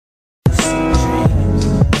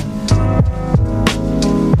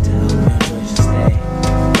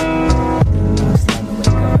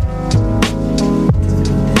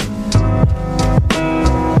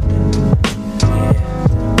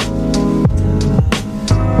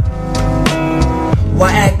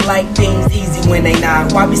when they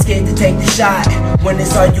knock? Why be scared to take the shot when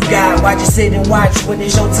it's all you got? Why just sit and watch when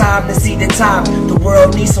it's your time to see the top? The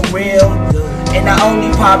world needs some real, and I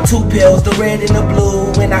only pop 2 pills, the red and the blue.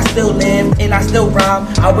 And I still live, and I still rhyme.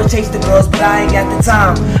 I would chase the girls, but I ain't got the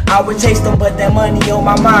time. I would chase them, but that money on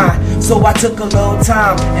my mind. So I took a little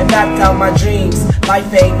time and mapped out my dreams.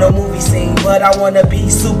 Life ain't no movie scene, but I wanna be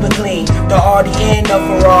super clean. The Audi and the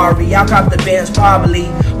Ferrari, I'll cop the Benz probably.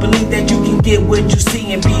 Believe that you can get what you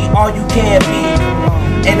see and be all you can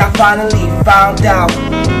be. And I finally found out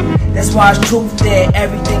that's why it's truth in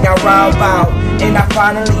everything I rhyme about. And I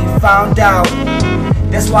finally found out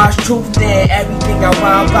that's why it's truth in everything I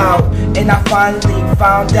rhyme about. And I finally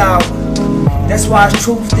found out that's why it's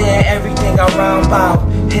truth in everything I rhyme about.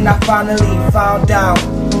 And I finally found out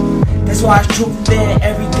that's why it's truth in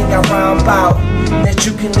everything I rhyme about. That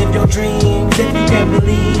you can live your dreams. If you can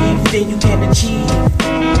believe, then you can achieve.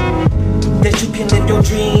 That you can live your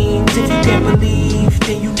dreams. If you can believe,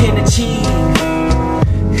 then you can achieve.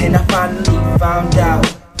 And I finally found out.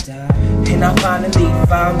 And I finally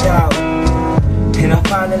found out. And I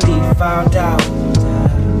finally found out.